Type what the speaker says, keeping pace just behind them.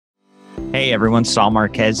Hey everyone, Saul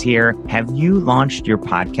Marquez here. Have you launched your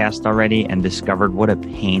podcast already and discovered what a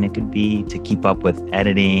pain it could be to keep up with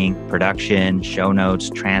editing, production, show notes,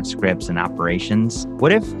 transcripts, and operations?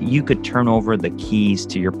 What if you could turn over the keys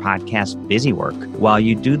to your podcast busy work while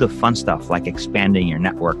you do the fun stuff like expanding your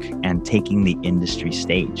network and taking the industry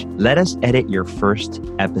stage? Let us edit your first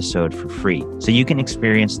episode for free so you can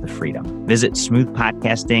experience the freedom. Visit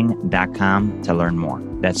smoothpodcasting.com to learn more.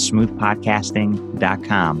 That's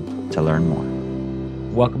smoothpodcasting.com to learn more.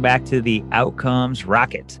 Welcome back to the Outcomes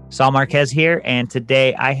Rocket. Saul Marquez here, and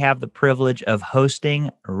today I have the privilege of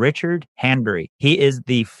hosting Richard Hanbury. He is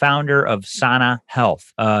the founder of Sana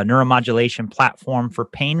Health, a neuromodulation platform for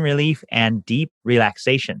pain relief and deep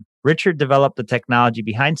relaxation. Richard developed the technology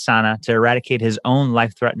behind Sana to eradicate his own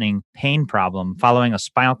life-threatening pain problem following a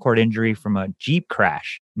spinal cord injury from a Jeep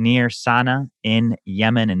crash near Sana'a in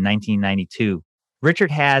Yemen in 1992.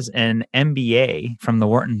 Richard has an MBA from the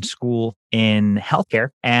Wharton School in Healthcare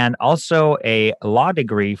and also a law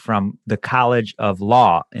degree from the College of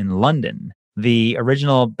Law in London. The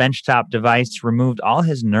original benchtop device removed all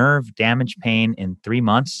his nerve damage pain in 3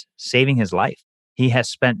 months, saving his life. He has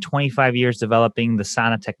spent 25 years developing the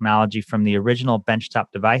Sana technology from the original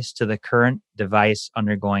benchtop device to the current device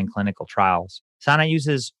undergoing clinical trials. Sana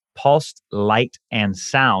uses pulsed light and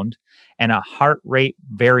sound and a heart rate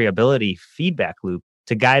variability feedback loop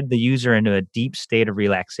to guide the user into a deep state of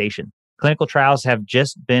relaxation. Clinical trials have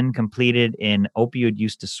just been completed in opioid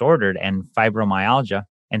use disorder and fibromyalgia,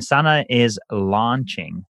 and Sana is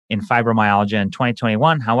launching in fibromyalgia in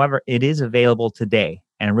 2021. However, it is available today,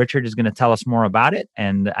 and Richard is going to tell us more about it.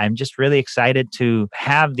 And I'm just really excited to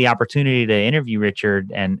have the opportunity to interview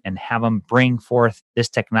Richard and have him bring forth this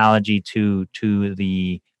technology to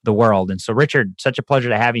the world. And so, Richard, such a pleasure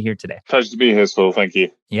to have you here today. Pleasure to be here, Saul. Thank you.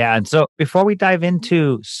 Yeah. And so before we dive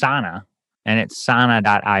into Sana, and it's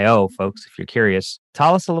sana.io, folks, if you're curious,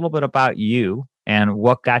 tell us a little bit about you and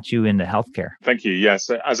what got you into healthcare. Thank you. Yes.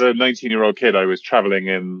 As a 19-year-old kid, I was traveling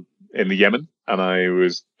in the Yemen, and I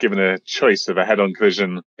was given a choice of a head-on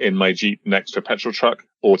collision in my Jeep next to a petrol truck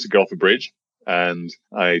or to go off a bridge. And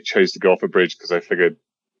I chose to go off a bridge because I figured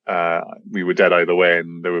we were dead either way,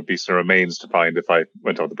 and there would be some remains to find if I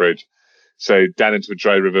went off the bridge. So down into a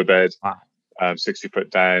dry riverbed, 60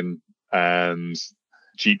 foot down, and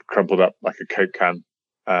Jeep crumpled up like a Coke can.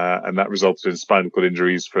 And that resulted in spinal cord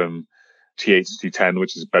injuries from T8 to T10,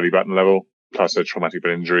 which is belly button level, plus a traumatic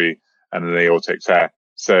brain injury and an aortic tear.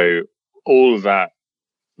 So all of that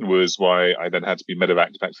was why I then had to be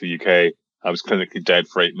medevaced back to the UK. I was clinically dead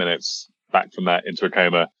for 8 minutes, back from that into a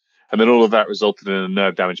coma. And then all of that resulted in a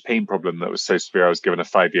nerve damage pain problem that was so severe I was given a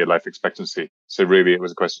 5-year life expectancy. So really it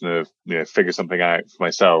was a question of, figure something out for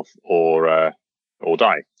myself or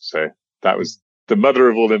die. So that was the mother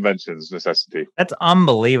of all inventions, necessity. That's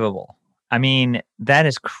unbelievable. I mean, that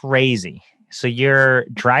is crazy. So you're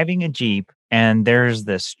driving a Jeep and there's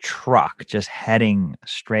this truck just heading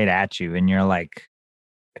straight at you and you're like,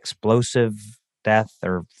 explosive death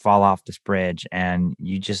or fall off this bridge, and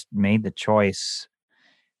you just made the choice.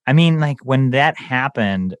 I mean, like when that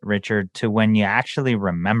happened, Richard, to when you actually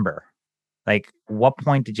remember, like what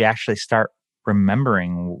point did you actually start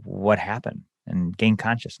remembering what happened and gain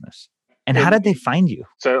consciousness? And how did they find you?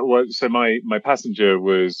 So my passenger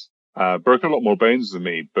was broke a lot more bones than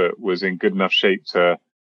me, but was in good enough shape to,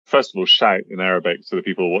 first of all, shout in Arabic to the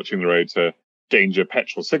people watching the road to danger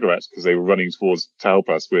petrol cigarettes, because they were running towards to help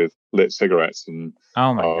us with lit cigarettes. And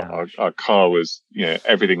our car was,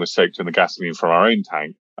 everything was soaked in the gasoline from our own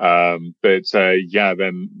tank. Then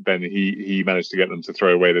he managed to get them to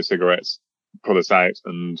throw away the cigarettes, pull us out,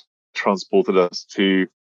 and transported us to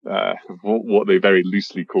what they very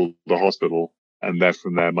loosely called the hospital. And then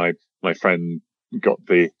from there, my friend got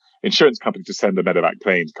the insurance company to send a medevac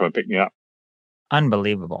plane to come and pick me up.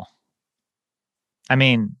 Unbelievable. I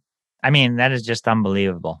mean, that is just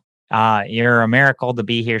unbelievable. You're a miracle to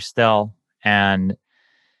be here still. And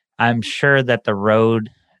I'm sure that the road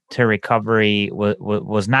to recovery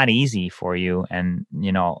was not easy for you. And,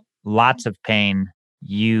 lots of pain.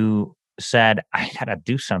 You said, I got to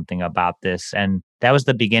do something about this. And that was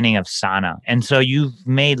the beginning of Sana. And so you've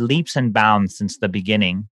made leaps and bounds since the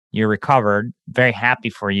beginning. You're recovered. Very happy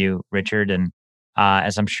for you, Richard. And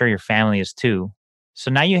as I'm sure your family is too.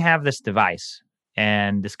 So now you have this device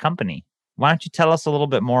and this company. Why don't you tell us a little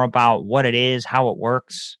bit more about what it is, how it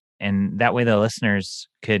works, and that way the listeners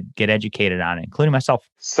could get educated on it, including myself.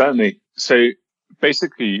 Certainly. So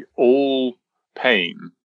basically, all pain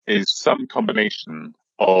is some combination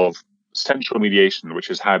of central mediation, which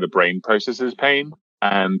is how the brain processes pain,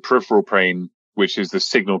 and peripheral pain, which is the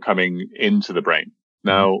signal coming into the brain.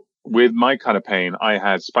 Now, with my kind of pain, I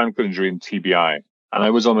had spinal cord injury and TBI. And I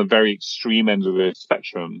was on the very extreme end of the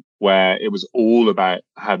spectrum where it was all about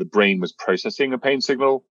how the brain was processing a pain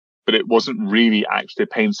signal, but it wasn't really actually a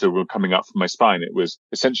pain signal coming up from my spine. It was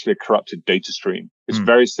essentially a corrupted data stream. It's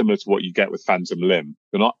very similar to what you get with phantom limb.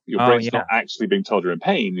 Your brain's not actually being told you're in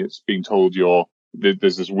pain. It's being told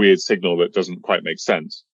there's this weird signal that doesn't quite make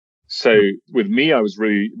sense. So with me, I was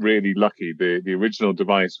really, really lucky. The original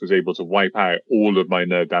device was able to wipe out all of my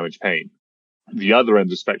nerve damage pain. The other end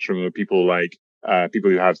of the spectrum are people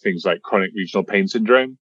who have things like chronic regional pain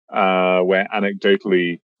syndrome, where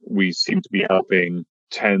anecdotally we seem to be helping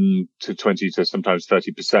 10 to 20 to sometimes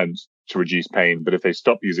 30% to reduce pain. But if they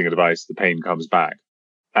stop using a device, the pain comes back.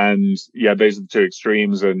 And yeah, those are the two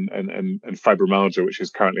extremes, and fibromyalgia, which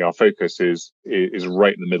is currently our focus, is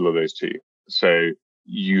right in the middle of those two. So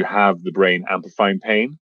you have the brain amplifying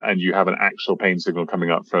pain and you have an actual pain signal coming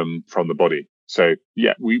up from the body. So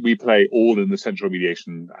yeah, we play all in the central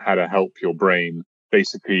mediation, how to help your brain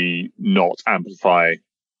basically not amplify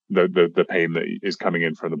the pain that is coming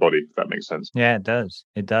in from the body, if that makes sense. Yeah, it does.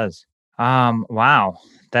 It does. Wow.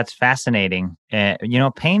 That's fascinating.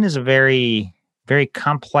 Pain is a very, very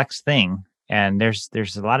complex thing. And there's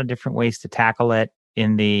a lot of different ways to tackle it.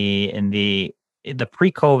 In the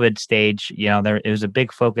pre-COVID stage, it was a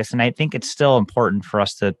big focus. And I think it's still important for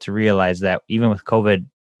us to realize that even with COVID,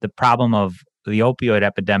 the problem of the opioid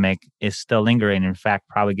epidemic is still lingering. In fact,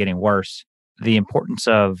 probably getting worse. The importance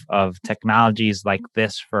of technologies like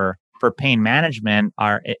this for pain management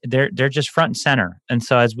they're just front and center. And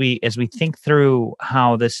so as we think through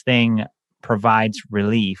how this thing provides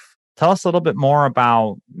relief, tell us a little bit more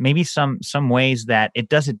about maybe some ways that it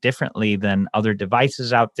does it differently than other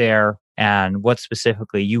devices out there, and what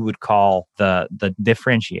specifically you would call the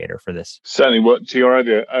differentiator for this. Certainly, to your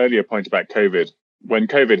earlier point about COVID, when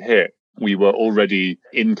COVID hit, we were already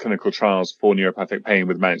in clinical trials for neuropathic pain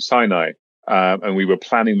with Mount Sinai, and we were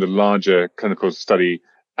planning the larger clinical study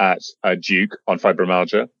at Duke on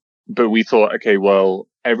fibromyalgia. But we thought, okay, well,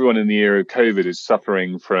 everyone in the era of COVID is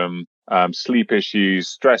suffering from sleep issues,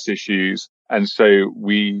 stress issues. And so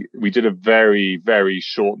we did a very, very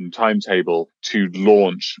shortened timetable to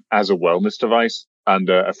launch as a wellness device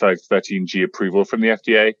under a 513G approval from the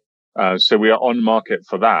FDA. So we are on market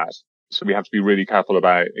for that. So we have to be really careful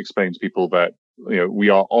about explaining to people that, we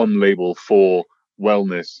are on label for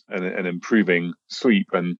wellness and improving sleep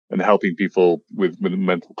and helping people with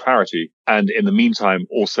mental clarity. And in the meantime,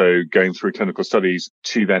 also going through clinical studies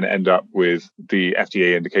to then end up with the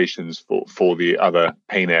FDA indications for the other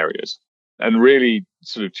pain areas. And really,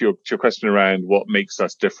 sort of to your question around what makes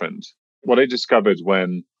us different, what I discovered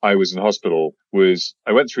when I was in hospital was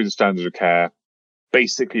I went through the standard of care.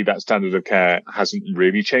 Basically, that standard of care hasn't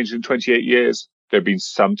really changed in 28 years. There have been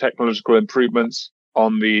some technological improvements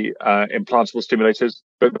on the implantable stimulators,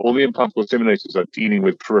 but all the implantable stimulators are dealing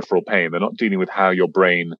with peripheral pain. They're not dealing with how your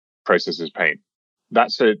brain processes pain.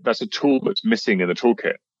 That's a tool that's missing in the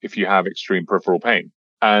toolkit if you have extreme peripheral pain.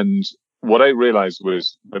 And what I realized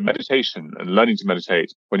was that meditation and learning to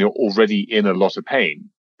meditate when you're already in a lot of pain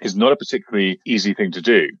is not a particularly easy thing to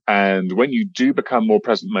do. And when you do become more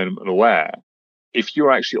present moment aware, if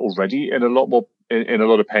you're actually already in a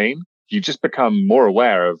lot of pain, you just become more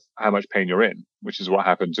aware of how much pain you're in, which is what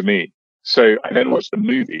happened to me. So I then watched a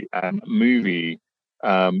movie, and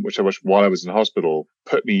which I watched while I was in hospital,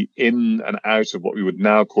 put me in and out of what we would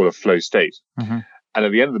now call a flow state. Mm-hmm. And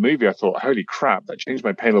at the end of the movie, I thought, holy crap, that changed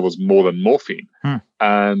my pain levels more than morphine.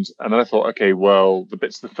 And then I thought, okay, well, the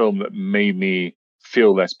bits of the film that made me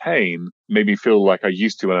feel less pain made me feel like I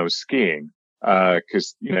used to when I was skiing.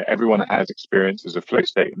 Because everyone has experiences of flow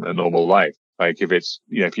state in their normal life. Like if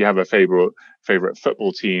you have a favorite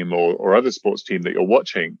football team or other sports team that you're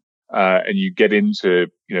watching, and you get into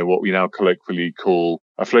what we now colloquially call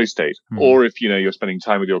a flow state, or if you're spending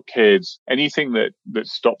time with your kids, anything that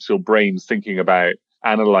stops your brain thinking about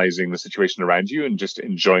analyzing the situation around you and just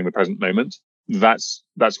enjoying the present moment, that's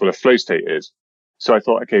what a flow state is. So I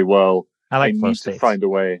thought, okay, well, I need to find a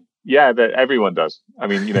way. Yeah, that everyone does. I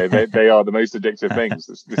mean, they are the most addictive things.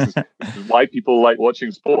 This is why people like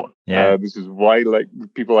watching sport. Yeah. This is why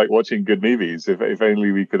people like watching good movies. If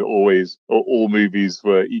only we could all movies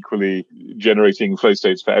were equally generating flow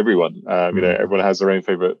states for everyone. Everyone has their own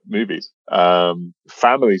favorite movies.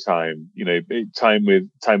 Family time, time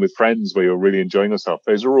with friends where you're really enjoying yourself.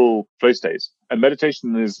 Those are all flow states. And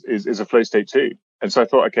meditation is a flow state too. And so I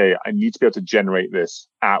thought, okay, I need to be able to generate this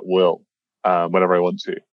at will, whenever I want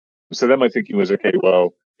to. So then my thinking was, okay,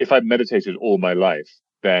 well, if I've meditated all my life,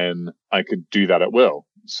 then I could do that at will.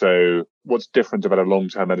 So what's different about a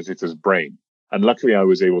long-term meditator's brain? And luckily, I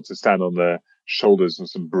was able to stand on the shoulders of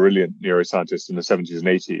some brilliant neuroscientists in the 70s and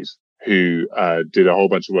 80s who did a whole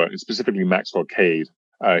bunch of work, and specifically Maxwell Cade,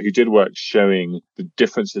 who did work showing the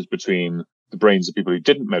differences between the brains of people who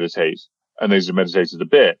didn't meditate and those who meditated a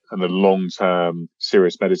bit, and the long-term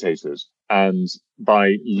serious meditators. And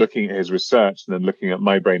by looking at his research and then looking at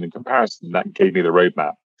my brain in comparison, that gave me the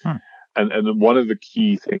roadmap. And one of the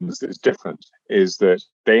key things that's different is that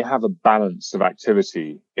they have a balance of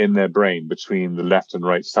activity in their brain between the left and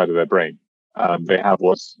right side of their brain. They have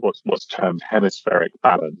what's termed hemispheric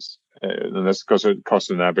balance. And that's across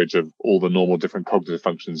an average of all the normal different cognitive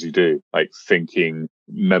functions you do, like thinking,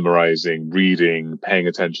 memorizing, reading, paying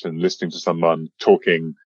attention, listening to someone,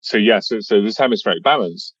 talking. So this hemispheric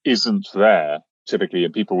balance isn't there typically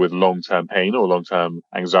in people with long-term pain or long-term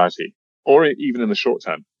anxiety, or even in the short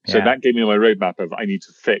term. So that gave me my roadmap of I need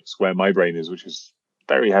to fix where my brain is, which is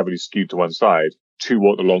very heavily skewed to one side, to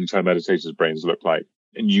what the long-term meditators' brains look like.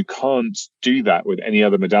 And you can't do that with any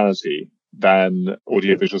other modality than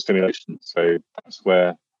audiovisual stimulation. So that's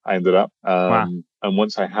where I ended up. And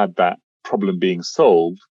once I had that problem being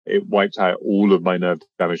solved, it wiped out all of my nerve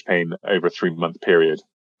damage pain over a 3-month period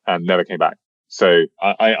and never came back. So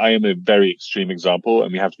I am a very extreme example,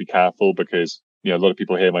 and we have to be careful because a lot of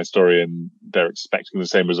people hear my story and they're expecting the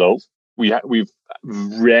same result. We've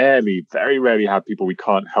very rarely had people we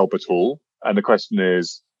can't help at all. And the question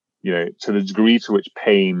is, to the degree to which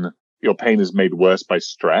your pain is made worse by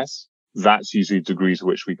stress, that's usually the degree to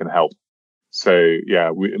which we can help. So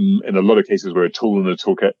in a lot of cases, we're a tool in the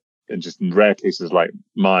toolkit, and just in rare cases like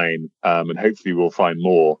mine, and hopefully we'll find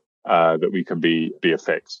more that we can be a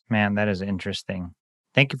fix. Man, that is interesting.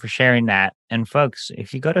 Thank you for sharing that. And folks,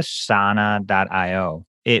 if you go to sana.io,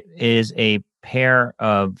 it is a pair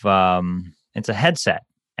of, it's a headset,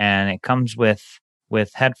 and it comes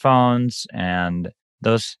with headphones, and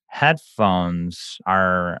those headphones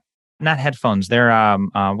are not headphones. They're,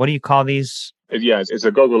 what do you call these? Yeah, it's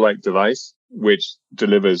a goggle-like device which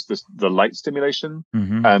delivers the light stimulation,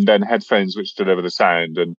 and then headphones which deliver the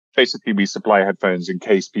sound. And basically, we supply headphones in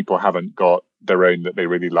case people haven't got their own that they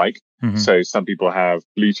really like. So some people have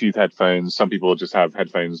Bluetooth headphones. Some people just have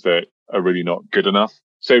headphones that are really not good enough.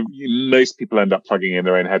 So most people end up plugging in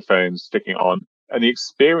their own headphones, sticking it on. And the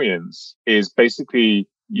experience is basically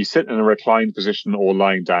you sit in a reclined position or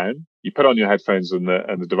lying down. You put on your headphones and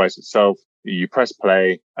the device itself. You press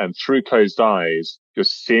play, and through closed eyes, you're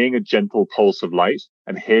seeing a gentle pulse of light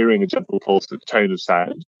and hearing a gentle pulse of tone of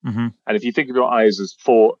sound. And if you think of your eyes as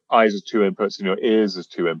 2 inputs and your ears as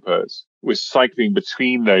 2 inputs, we're cycling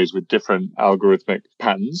between those with different algorithmic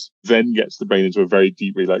patterns, then gets the brain into a very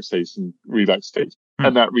deep relaxed state.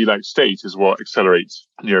 And that relaxed state is what accelerates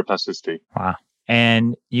neuroplasticity. Wow.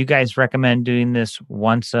 And you guys recommend doing this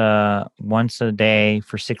once a day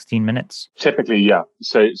for 16 minutes? Typically, yeah.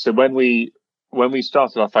 So when we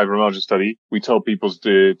started our fibromyalgia study, we told people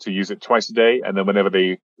to use it twice a day, and then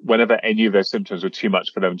whenever any of their symptoms were too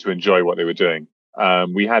much for them to enjoy what they were doing.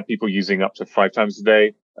 We had people using up to 5 times a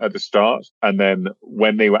day at the start, and then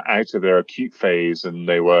when they were out of their acute phase and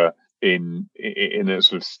they were in a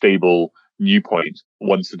sort of stable new point,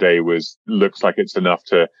 once a day looks like it's enough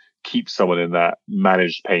to keep someone in that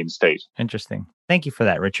managed pain state. Interesting. Thank you for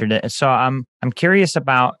that, Richard. So I'm curious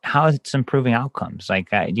about how it's improving outcomes.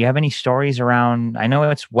 Like, do you have any stories around? I know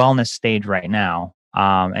it's wellness stage right now,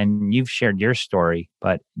 and you've shared your story,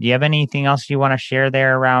 but do you have anything else you want to share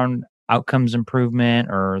there around outcomes improvement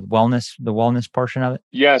or the wellness portion of it?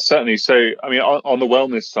 Yeah, certainly. So, I mean, on the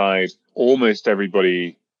wellness side, almost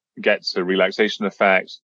everybody gets a relaxation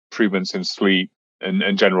effect, improvements in sleep,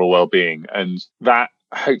 and general well-being, and that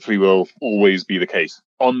hopefully will always be the case.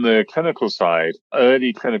 On the clinical side,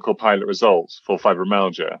 early clinical pilot results for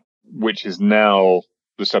fibromyalgia, which is now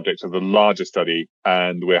the subject of the larger study,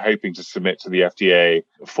 and we're hoping to submit to the FDA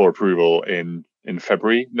for approval in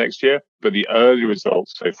February next year. But the early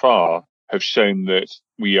results so far have shown that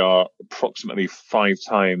we are approximately 5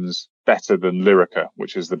 times better than Lyrica,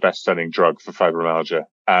 which is the best-selling drug for fibromyalgia.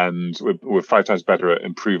 And we're 5 times better at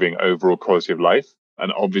improving overall quality of life.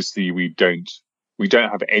 And obviously, we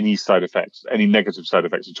don't have any side effects, any negative side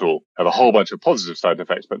effects at all. We have a whole bunch of positive side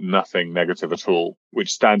effects, but nothing negative at all,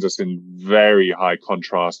 which stands us in very high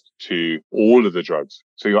contrast to all of the drugs.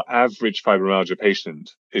 So your average fibromyalgia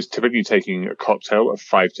patient is typically taking a cocktail of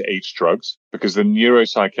 5 to 8 drugs, because the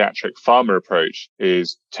neuropsychiatric pharma approach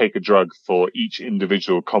is take a drug for each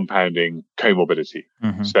individual compounding comorbidity.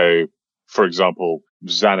 So, for example,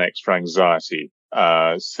 Xanax for anxiety,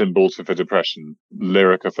 Cymbalta for depression,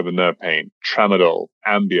 Lyrica for the nerve pain, Tramadol,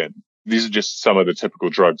 Ambien. These are just some of the typical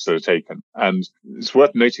drugs that are taken. And it's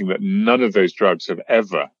worth noting that none of those drugs have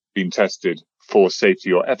ever been tested for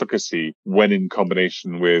safety or efficacy when in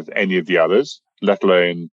combination with any of the others, let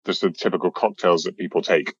alone the sort of typical cocktails that people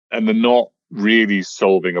take. And they're not really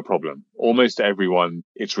solving a problem. Almost everyone,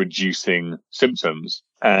 it's reducing symptoms.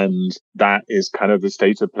 And that is kind of the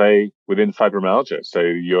state of play within fibromyalgia. So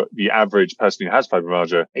the average person who has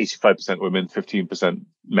fibromyalgia, 85% women, 15%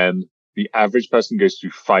 men. The average person goes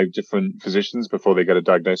through 5 different physicians before they get a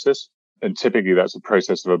diagnosis. And typically that's a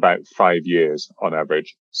process of about 5 years on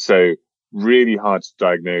average. So really hard to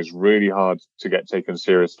diagnose, really hard to get taken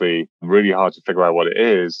seriously, really hard to figure out what it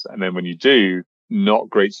is. And then when you do, not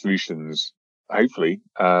great solutions, hopefully,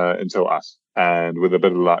 until us. And with a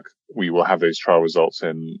bit of luck, we will have those trial results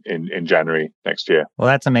in January next year. Well,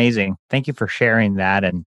 that's amazing. Thank you for sharing that.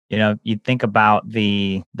 And, you think about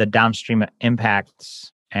the downstream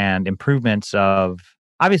impacts and improvements of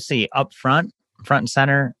obviously front and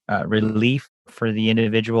center relief for the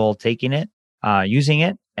individual taking it, using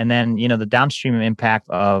it. And then, the downstream impact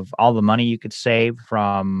of all the money you could save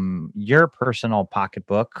from your personal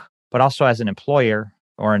pocketbook, but also as an employer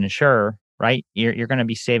or an insurer, right? You're going to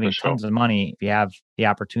be saving tons of money if you have the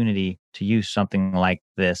opportunity to use something like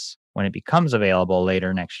this when it becomes available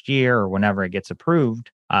later next year or whenever it gets approved.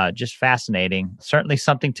 Just fascinating. Certainly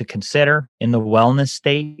something to consider in the wellness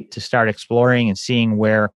state to start exploring and seeing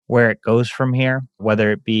where it goes from here,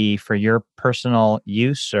 whether it be for your personal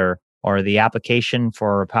use or the application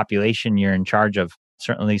for a population you're in charge of.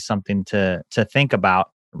 Certainly something to think about.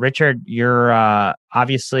 Richard, you're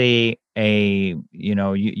obviously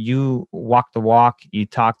you walk the walk, you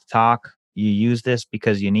talk the talk, you use this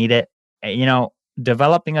because you need it.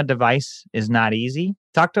 Developing a device is not easy.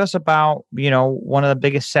 Talk to us about, one of the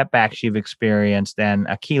biggest setbacks you've experienced and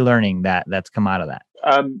a key learning that's come out of that.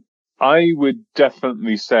 I would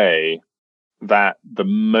definitely say that the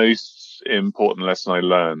most important lesson I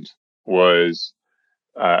learned was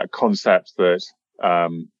a concept that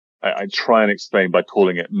I try and explain by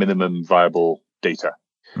calling it minimum viable data.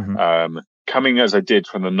 Mm-hmm. Coming as I did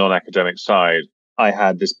from the non-academic side, I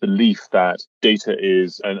had this belief that data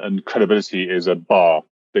is and credibility is a bar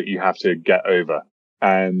that you have to get over.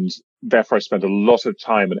 And therefore, I spent a lot of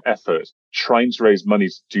time and effort trying to raise money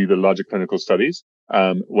to do the larger clinical studies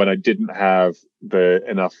when I didn't have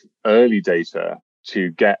enough early data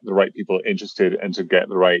to get the right people interested and to get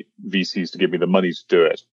the right VCs to give me the money to do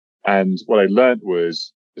it. And what I learned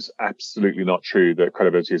was it's absolutely not true that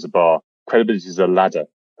credibility is a bar. Credibility is a ladder.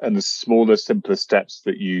 And the smaller, simpler steps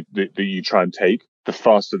that you try and take, the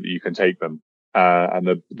faster that you can take them.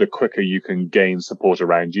 And the quicker you can gain support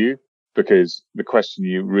around you. Because the question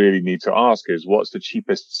you really need to ask is, what's the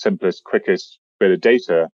cheapest, simplest, quickest bit of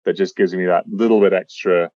data that just gives me that little bit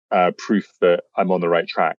extra proof that I'm on the right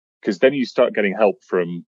track? Because then you start getting help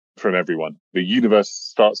from everyone. The universe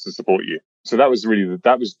starts to support you. So that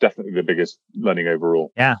was definitely the biggest learning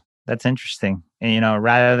overall. Yeah, that's interesting. And,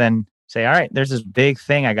 rather than say, all right, there's this big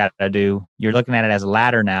thing I got to do, you're looking at it as a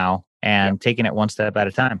ladder now and taking it one step at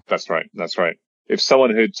a time. That's right. If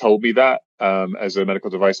someone had told me that as a medical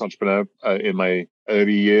device entrepreneur in my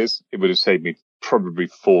early years, it would have saved me probably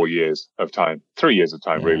 4 years of time, 3 years of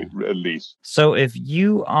time, really, at least. So if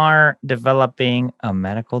you are developing a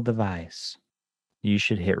medical device, you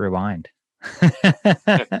should hit rewind.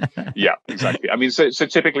 Yeah, exactly. I mean, so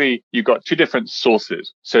typically you've got 2 different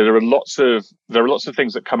sources. So there are lots of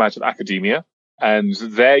things that come out of academia, and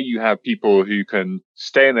there you have people who can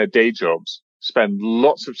stay in their day jobs, spend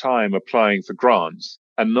lots of time applying for grants,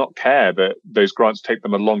 and not care that those grants take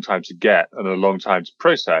them a long time to get and a long time to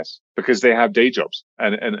process because they have day jobs.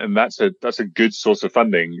 And that's a good source of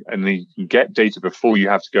funding. And you can get data before you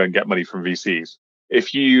have to go and get money from VCs.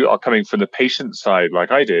 If you are coming from the patient side,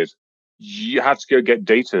 like I did, you have to go get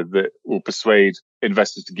data that will persuade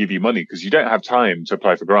investors to give you money because you don't have time to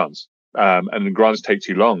apply for grants. And grants take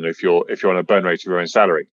too long if you're on a burn rate of your own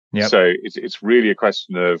salary. Yep. So it's really a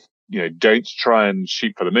question of, don't try and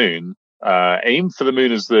shoot for the moon. Aim for the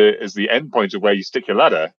moon as the end point of where you stick your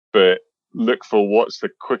ladder, but look for what's the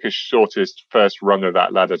quickest, shortest first rung of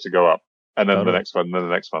that ladder to go up. And then the next one, and then the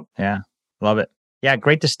next one. Yeah. Love it. Yeah.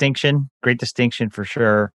 Great distinction for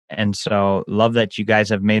sure. And so love that you guys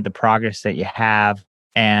have made the progress that you have,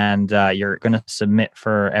 and you're going to submit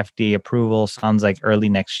for FDA approval. Sounds like early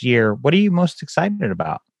next year. What are you most excited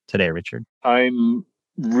about today, Richard? I'm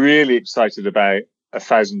really excited about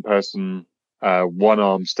 1,000-person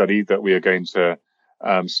one-arm study that we are going to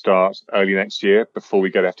start early next year before we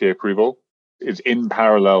get FDA approval. It's in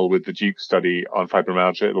parallel with the Duke study on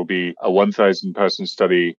fibromyalgia. It'll be a 1,000-person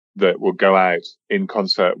study that will go out in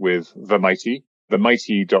concert with The Mighty.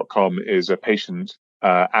 TheMighty.com is a patient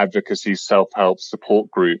advocacy self-help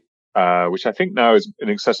support group which I think now is in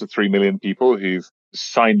excess of 3 million people who've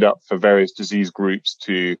signed up for various disease groups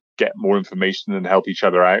to get more information and help each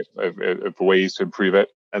other out of ways to improve it.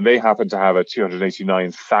 And they happen to have a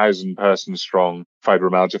 289,000 person strong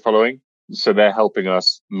fibromyalgia following. So they're helping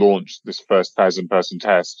us launch this first 1,000-person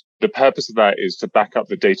test. The purpose of that is to back up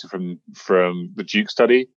the data from the Duke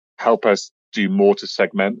study, help us do more to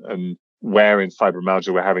segment and where in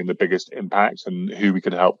fibromyalgia we're having the biggest impact and who we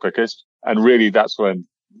can help quickest. And really, that's what I'm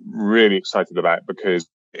really excited about, because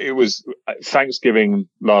it was Thanksgiving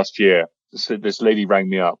last year. So this lady rang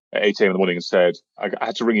me up at 8 a.m. in the morning and said, I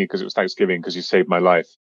had to ring you because it was Thanksgiving because you saved my life.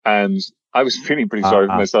 And I was feeling pretty sorry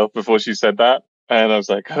for myself before she said that. And I was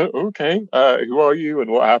like, oh, okay, who are you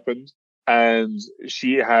and what happened? And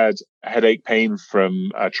she had headache pain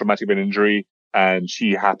from a traumatic brain injury. And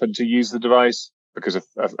she happened to use the device because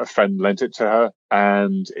a friend lent it to her,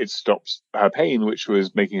 and it stopped her pain, which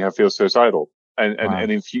was making her feel suicidal.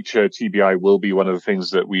 And in future, TBI will be one of the things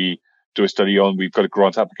that we do a study on. We've got a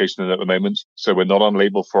grant application in at the moment, so we're not on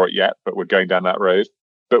label for it yet, but we're going down that road.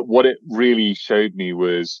 But what it really showed me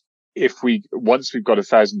was once we've got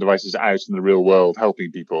 1,000 devices out in the real world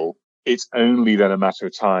helping people, it's only then a matter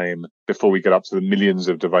of time before we get up to the millions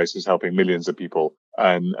of devices helping millions of people.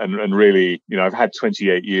 And really, I've had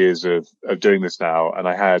 28 years of doing this now, and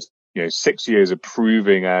I had 6 years of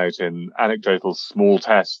proving out in anecdotal small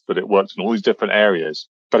tests that it worked in all these different areas,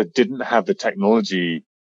 but it didn't have the technology.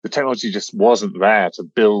 The technology just wasn't there to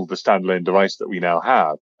build the standalone device that we now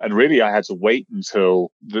have. And really, I had to wait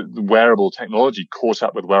until the wearable technology caught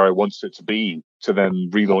up with where I wanted it to be to then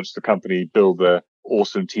relaunch the company, build the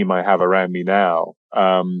awesome team I have around me now,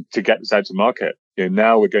 to get this out to market.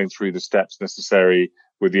 Now we're going through the steps necessary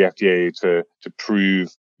with the FDA to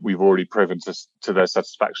prove we've already proven to their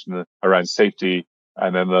satisfaction around safety.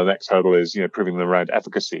 And then the next hurdle is, proving them around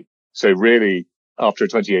efficacy. So really, after a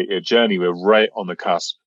 28-year journey, we're right on the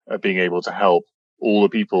cusp of being able to help all the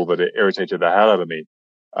people that it irritated the hell out of me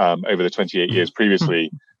over the 28 years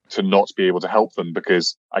previously to not be able to help them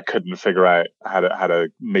because I couldn't figure out how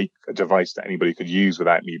to make a device that anybody could use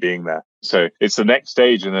without me being there. So it's the next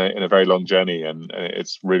stage in a very long journey, and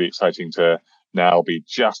it's really exciting to now be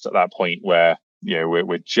just at that point where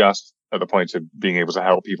we're just at the point of being able to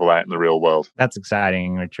help people out in the real world. That's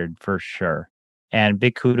exciting, Richard, for sure. And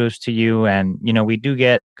big kudos to you. And, we do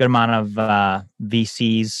get a good amount of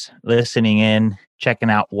VCs listening in, checking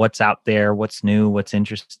out what's out there, what's new, what's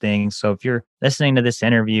interesting. So if you're listening to this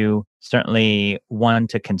interview, certainly one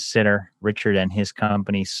to consider, Richard and his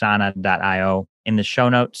company, Sana.io. In the show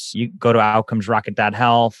notes, you go to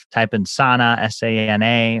outcomesrocket.health, type in Sana,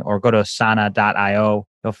 S-A-N-A, or go to Sana.io.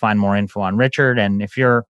 You'll find more info on Richard. And if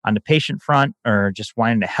you're on the patient front or just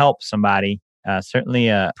wanting to help somebody, certainly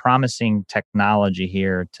a promising technology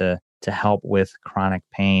here to help with chronic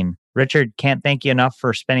pain. Richard, can't thank you enough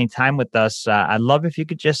for spending time with us. I'd love if you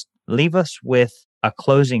could just leave us with a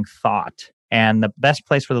closing thought and the best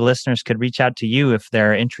place where the listeners could reach out to you if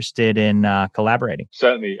they're interested in collaborating.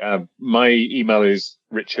 Certainly. My email is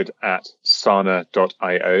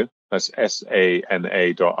richard@sana.io. That's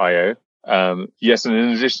SANA.io. Yes, and in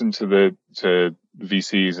addition to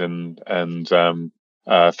VCs and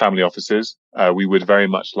family offices, we would very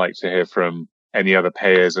much like to hear from any other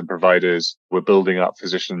payers and providers. We're building up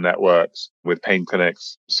physician networks with pain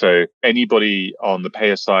clinics. So anybody on the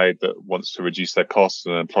payer side that wants to reduce their costs,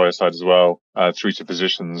 and employer side as well, through to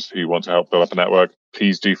physicians who want to help build up a network,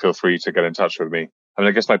 please do feel free to get in touch with me.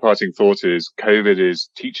 I guess my parting thought is COVID is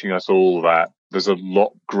teaching us all that there's a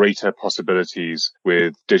lot greater possibilities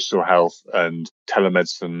with digital health and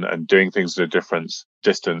telemedicine and doing things at a different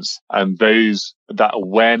distance. And that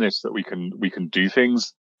awareness that we can do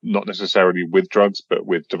things, not necessarily with drugs, but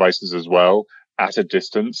with devices as well, at a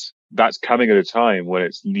distance, that's coming at a time when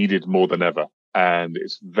it's needed more than ever. And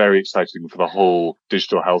it's very exciting for the whole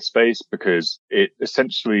digital health space because it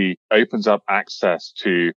essentially opens up access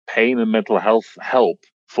to pain and mental health help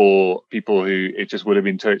for people who it just would have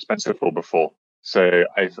been too expensive for before. So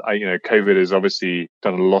COVID has obviously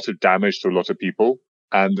done a lot of damage to a lot of people.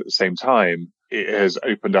 And at the same time, it has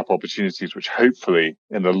opened up opportunities which hopefully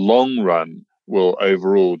in the long run will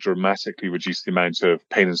overall dramatically reduce the amount of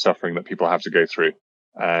pain and suffering that people have to go through.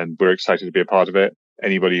 And we're excited to be a part of it.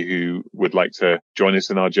 Anybody who would like to join us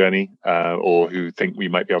in our journey or who think we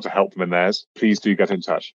might be able to help them in theirs, please do get in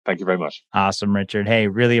touch. Thank you very much. Awesome, Richard. Hey,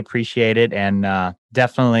 really appreciate it. And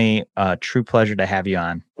definitely a true pleasure to have you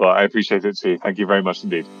on. Well, I appreciate it too. Thank you very much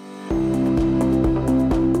indeed.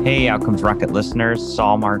 Hey, Outcomes Rocket listeners,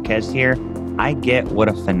 Saul Marquez here. I get what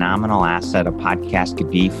a phenomenal asset a podcast could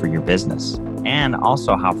be for your business. and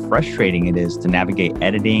also how frustrating it is to navigate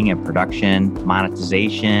editing and production,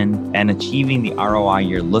 monetization, and achieving the ROI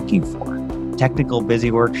you're looking for. Technical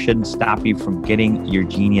busy work shouldn't stop you from getting your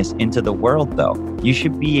genius into the world, though. You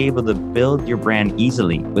should be able to build your brand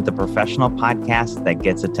easily with a professional podcast that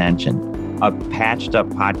gets attention. A patched up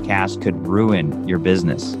podcast could ruin your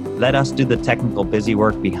business. Let us do the technical busy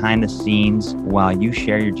work behind the scenes while you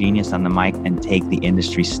share your genius on the mic and take the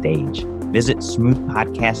industry stage. Visit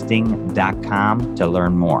smoothpodcasting.com to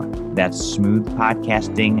learn more. That's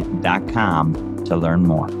smoothpodcasting.com to learn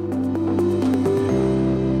more.